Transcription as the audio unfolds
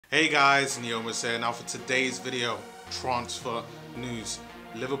Hey guys, Neomas here. Now for today's video, transfer news.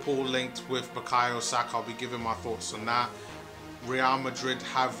 Liverpool linked with Bukayo Saka. I'll be giving my thoughts on that. Real Madrid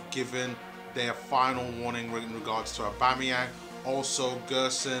have given their final warning in regards to Aubameyang. Also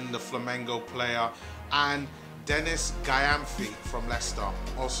Gerson, the Flamengo player, and Gyamfi from Leicester,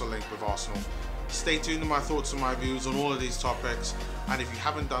 also linked with Arsenal. Stay tuned to my thoughts and my views on all of these topics, and if you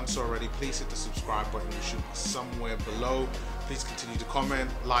haven't done so already, please hit the subscribe button. It should be somewhere below. Please continue to comment,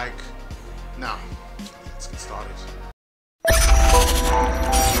 like. Now, let's get started.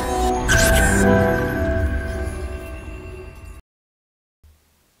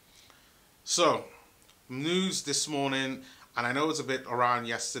 So, news this morning, and I know it's a bit around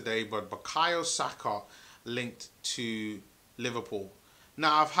yesterday, but Bukayo Saka linked to Liverpool.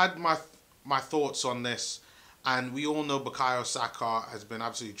 Now, I've had my thoughts on this, and we all know Bukayo Saka has been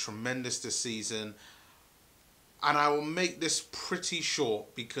absolutely tremendous this season. And I will make this pretty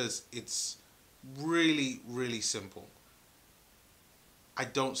short because it's really, really simple. I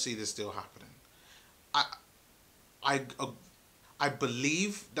don't see this deal happening. I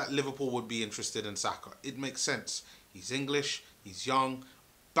believe that Liverpool would be interested in Saka. It makes sense. He's English, he's young,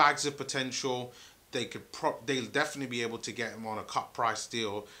 bags of potential. They'll definitely be able to get him on a cut price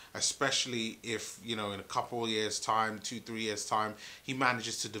deal, especially if, you know, in a couple of years' time, 2-3 years' time, he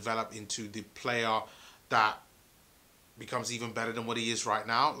manages to develop into the player that becomes even better than what he is right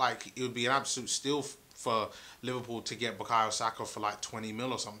now. Like, it would be an absolute steal for Liverpool to get Bukayo Saka for like 20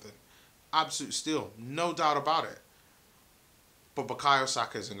 mil or something. Absolute steal, no doubt about it. But Bukayo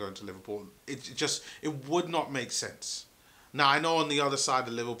Saka isn't going to Liverpool. It would not make sense. Now, I know on the other side,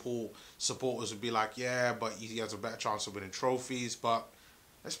 the Liverpool supporters would be like, yeah, but he has a better chance of winning trophies. But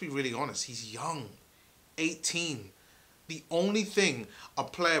let's be really honest, he's young, 18. The only thing a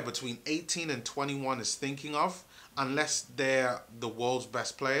player between 18 and 21 is thinking of, unless they're the world's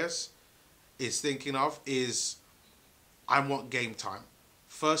best players, is I want game time.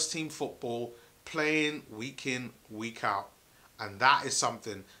 First team football, playing week in, week out. And that is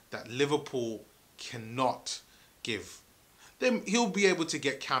something that Liverpool cannot give. Then he'll be able to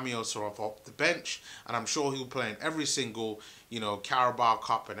get cameos off the bench, and I'm sure he'll play in every single, Carabao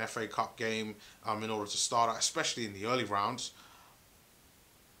Cup and FA Cup game in order to start out, especially in the early rounds.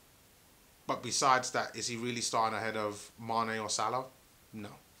 But besides that, is he really starting ahead of Mane or Salah? No,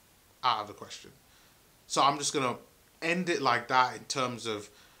 out of the question. So I'm just going to end it like that in terms of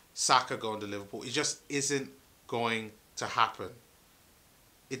Saka going to Liverpool. It just isn't going to happen.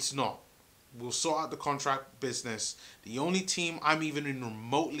 It's not. We'll sort out the contract business. The only team I'm even in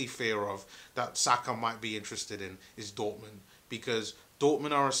remotely fear of that Saka might be interested in is Dortmund. Because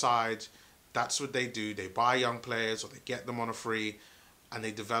Dortmund are a side, that's what they do. They buy young players or they get them on a free and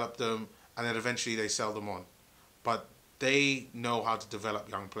they develop them and then eventually they sell them on. But they know how to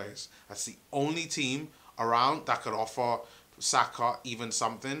develop young players. That's the only team around that could offer Saka even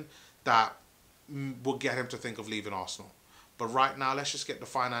something that will get him to think of leaving Arsenal. But right now, let's just get the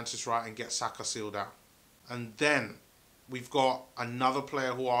finances right and get Saka sealed out. And then we've got another player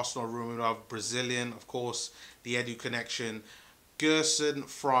who Arsenal are rumoured of, Brazilian, of course, the Edu connection. Gerson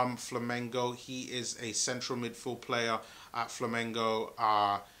from Flamengo. He is a central midfield player at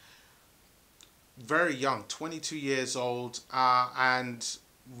Flamengo. Very young, 22 years old, and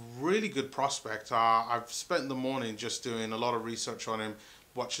really good prospect. I've spent the morning just doing a lot of research on him,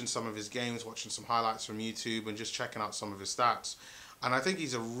 watching some of his games, watching some highlights from YouTube, and just checking out some of his stats. And I think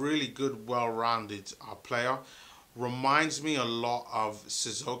he's a really good, well-rounded player. Reminds me a lot of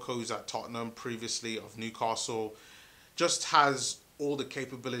Sissoko, who's at Tottenham, previously of Newcastle. Just has all the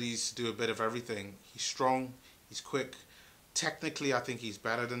capabilities to do a bit of everything. He's strong, he's quick. Technically, I think he's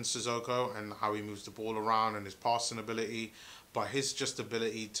better than Sissoko and how he moves the ball around and his passing ability. But his just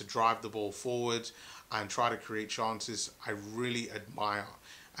ability to drive the ball forward and try to create chances, I really admire.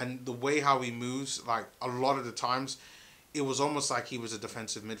 And the way how he moves, like a lot of the times, it was almost like he was a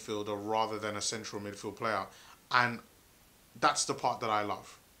defensive midfielder rather than a central midfield player. And that's the part that I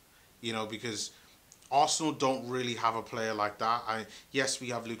love, because Arsenal don't really have a player like that. Yes, we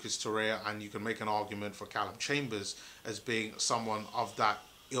have Lucas Torreira, and you can make an argument for Callum Chambers as being someone of that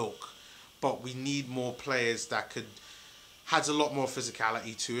ilk. But we need more players that has a lot more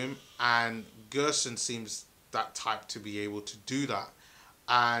physicality to him, and Gerson seems that type to be able to do that.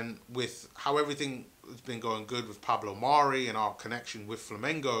 And with how everything has been going good with Pablo Mari and our connection with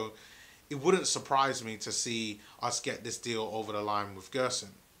Flamengo, it wouldn't surprise me to see us get this deal over the line with Gerson.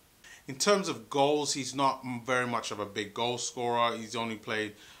 In terms of goals, he's not very much of a big goal scorer. He's only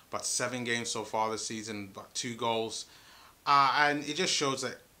played about 7 games so far this season, about 2 goals. And it just shows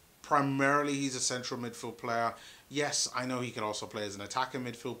that primarily he's a central midfield player. Yes, I know he can also play as an attacking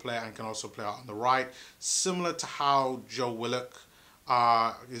midfield player and can also play out on the right, similar to how Joe Willock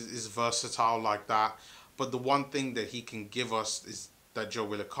is versatile like that. But the one thing that he can give us is that Joe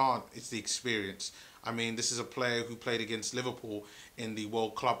Willock can't. It's the experience. I mean, this is a player who played against Liverpool in the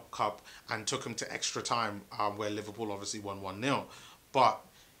World Club Cup and took him to extra time, where Liverpool obviously won 1-0. But,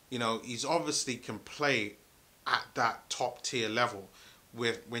 you know, he's obviously can play at that top tier level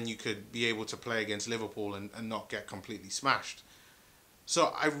with when you could be able to play against Liverpool and not get completely smashed.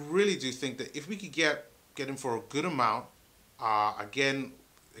 So I really do think that if we could get him for a good amount, again,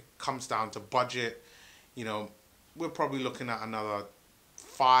 it comes down to budget. You know, we're probably looking at another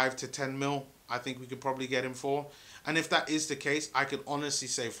 5 to 10 mil. I think we could probably get him for. And if that is the case, I can honestly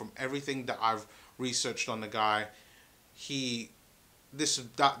say from everything that I've researched on the guy,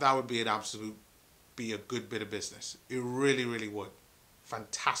 that would be a good bit of business. It really, really would.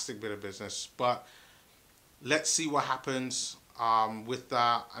 Fantastic bit of business. But let's see what happens with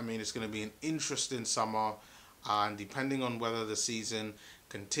that. I mean, it's going to be an interesting summer, and depending on whether the season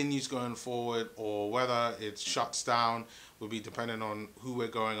continues going forward or whether it shuts down will be dependent on who we're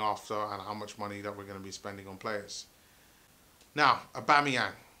going after and how much money that we're going to be spending on players. Now,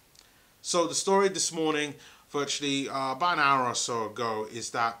 Aubameyang. So the story this morning, virtually about an hour or so ago, is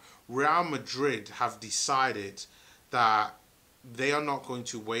that Real Madrid have decided that they are not going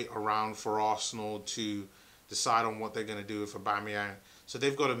to wait around for Arsenal to decide on what they're going to do with Aubameyang. So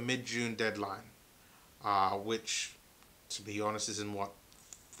they've got a mid-June deadline, which, to be honest, is in what,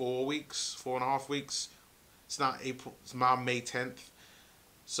 4.5 weeks? It's not April, it's now May 10th.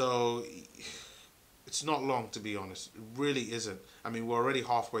 So it's not long, to be honest. It really isn't. I mean, we're already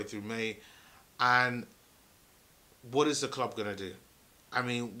halfway through May, and what is the club going to do? I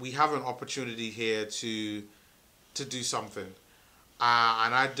mean, we have an opportunity here to do something.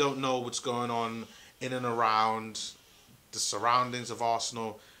 And I don't know what's going on in and around the surroundings of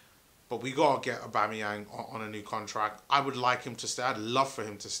Arsenal, but we got to get Aubameyang on a new contract. I would like him to stay. I'd love for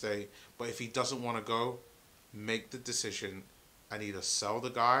him to stay. But if he doesn't want to go, make the decision and either sell the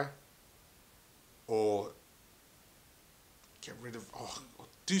guy or get rid of, or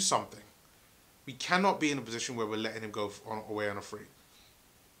do something. We cannot be in a position where we're letting him go away on a free.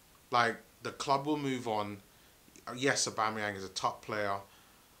 Like, the club will move on. Yes, Aubameyang is a top player,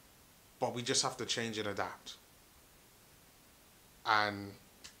 but we just have to change and adapt. And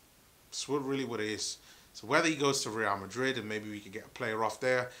it's really what it is. So whether he goes to Real Madrid and maybe we can get a player off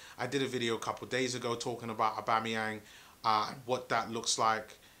there. I did a video a couple of days ago talking about Aubameyang and what that looks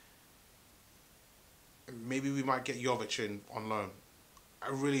like. Maybe we might get Jovic in on loan. I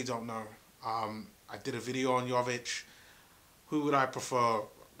really don't know. I did a video on Jovic. Who would I prefer?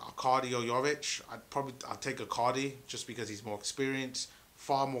 Cardi or Jovic? I'd take a Cardi just because he's more experienced,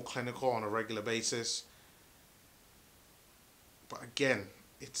 far more clinical on a regular basis. But again,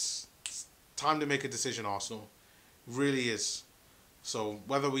 it's time to make a decision, Arsenal. It really is. So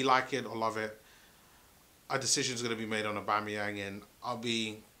whether we like it or love it, a decision is going to be made on Aubameyang, and I'll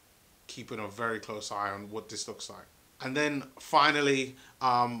be keeping a very close eye on what this looks like. And then finally,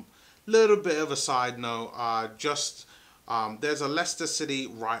 little bit of a side note, there's a Leicester City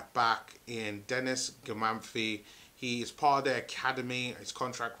right back in Dennis Gyamfi. He is part of their academy. His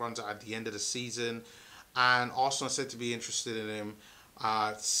contract runs out at the end of the season, and Arsenal are said to be interested in him.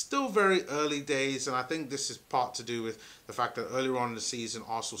 Still very early days, and I think this is part to do with the fact that earlier on in the season,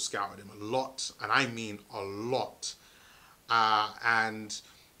 Arsenal scouted him a lot, and I mean a lot. And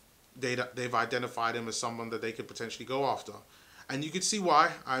they've identified him as someone that they could potentially go after. And you can see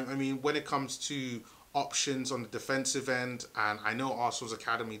why. I mean, when it comes to options on the defensive end, and I know Arsenal's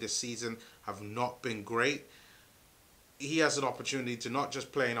academy this season have not been great, he has an opportunity to not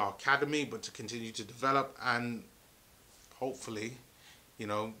just play in our academy, but to continue to develop and hopefully, you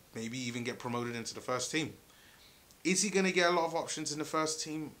know, maybe even get promoted into the first team. Is he going to get a lot of options in the first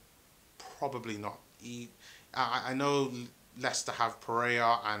team? Probably not. I know Leicester have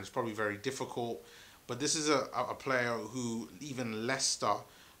Pereira, and it's probably very difficult, but this is a player who even Leicester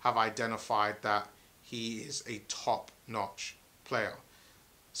have identified that he is a top-notch player.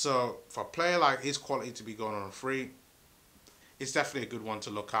 So for a player like his quality to be going on a free, it's definitely a good one to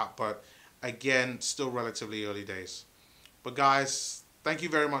look at. But again, still relatively early days. But guys, thank you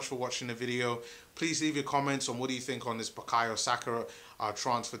very much for watching the video. Please leave your comments on what do you think on this Bukayo Saka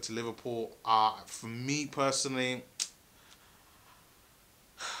transfer to Liverpool. For me personally,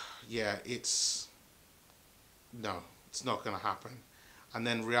 yeah, it's not going to happen. And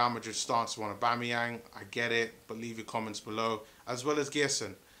then Real Madrid starts to want Aubameyang. I get it, but leave your comments below, as well as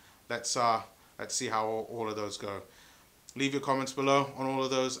Gerson. Let's see how all of those go. Leave your comments below on all of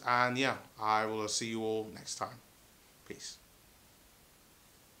those, and yeah, I will see you all next time. Peace.